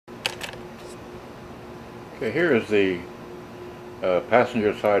Okay, here is the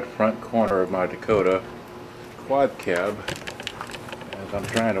passenger side front corner of my Dakota quad cab. As I'm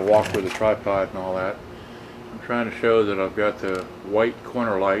trying to walk with the tripod and all that, I'm trying to show that I've got the white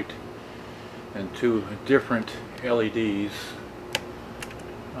corner light and two different LEDs.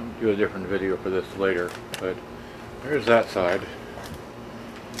 I'll do a different video for this later, but there's that side.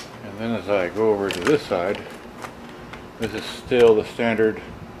 And then as I go over to this side, this is still the standard,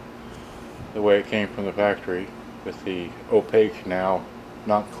 the way it came from the factory, with the opaque now,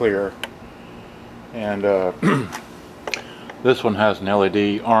 not clear. And this one has an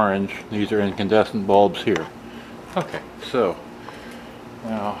LED orange. These are incandescent bulbs here. Okay, so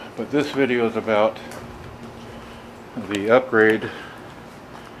now, but this video is about the upgrade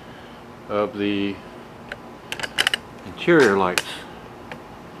of the interior lights.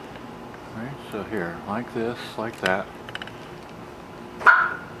 Alright, so here, like this, like that.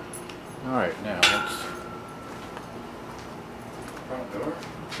 Alright, now let's front door.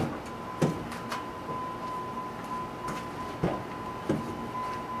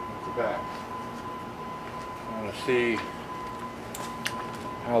 The back. I want to see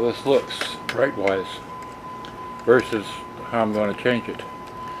how this looks bright wise versus how I'm going to change it.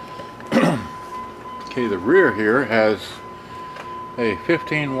 Okay, the rear here has a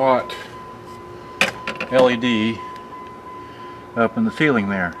 15-watt LED up in the ceiling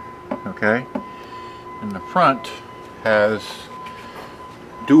there. Okay, and the front has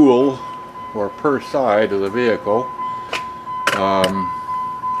dual, or per side of the vehicle,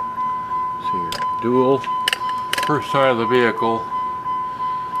 dual per side of the vehicle,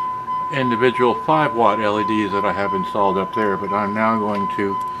 individual 5-watt LEDs that I have installed up there, but I'm now going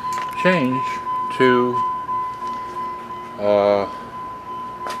to change to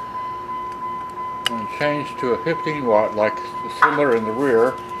a 15-watt, like similar in the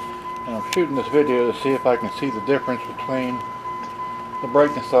rear. And I'm shooting this video to see if I can see the difference between the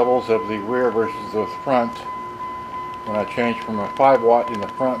brightness levels of the rear versus the front when I change from a 5-watt in the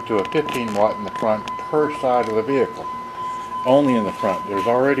front to a 15-watt in the front per side of the vehicle. Only in the front. There's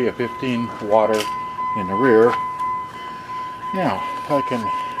already a 15-watter in the rear. Now, if I can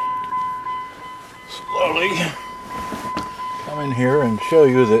slowly come in here and show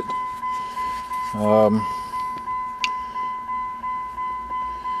you that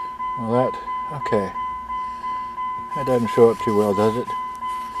well, okay, that doesn't show up too well, does it?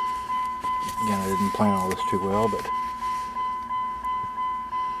 Again, I didn't plan all this too well, but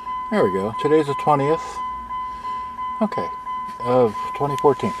there we go. Today's the 20th, okay, of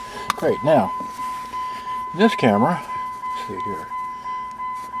 2014. Great. Now, this camera, let's see here,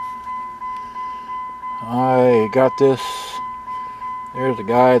 I got this, there's a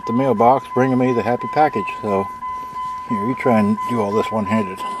guy at the mailbox bringing me the happy package, so here, you try and do all this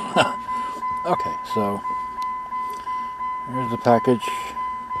one-handed. Okay, so here's the package,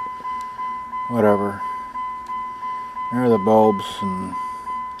 whatever. There are the bulbs, and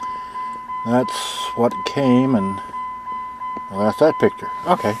that's what came, and well, that's that picture.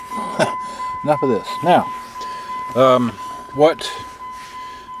 Okay, enough of this. Now, what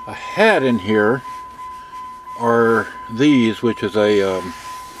I had in here are these, which is a I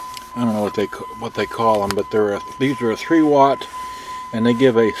don't know what they call them, but these are a 3-watt, and they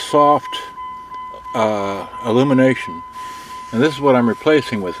give a soft illumination. And this is what I'm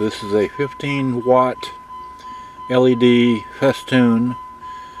replacing with. This is a 15-watt LED Festoon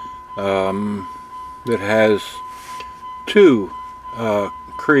that has 2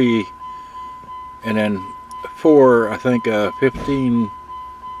 Cree and then 4, I think,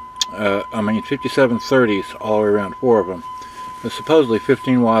 5730s all the way around, 4 of them. There's supposedly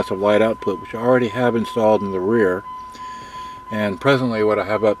 15 watts of light output, which I already have installed in the rear. And presently what I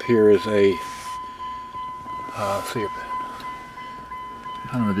have up here is a, see if,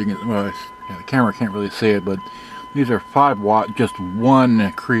 I don't know if you can, well, yeah, the camera can't really see it, but these are 5-watt, just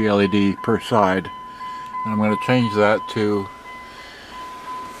 1 Cree LED per side. And I'm going to change that to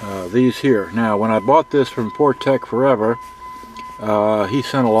these here. Now, when I bought this from 4tech-era, he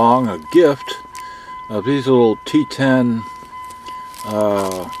sent along a gift of these little T10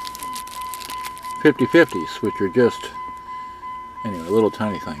 50/50s, which are just, anyway, little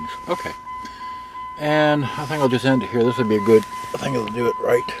tiny things. Okay, and I think I'll just end it here. This would be a good thing to do it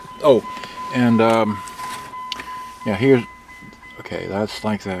right. Oh, and yeah, here's, okay, that's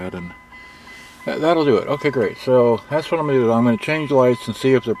like that, and that'll do it. Okay, great. So that's what I'm going to do. I'm going to change the lights and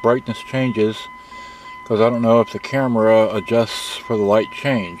see if the brightness changes, because I don't know if the camera adjusts for the light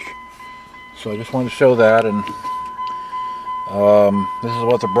change. So I just wanted to show that, and this is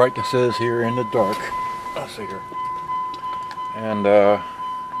what the brightness is here in the dark. Let's see here. And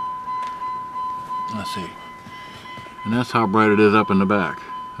let's see. And that's how bright it is up in the back.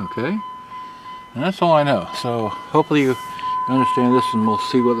 Okay? And that's all I know. So hopefully you understand this, and we'll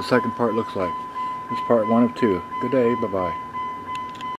see what the second part looks like. This is part 1 of 2. Good day. Bye-bye.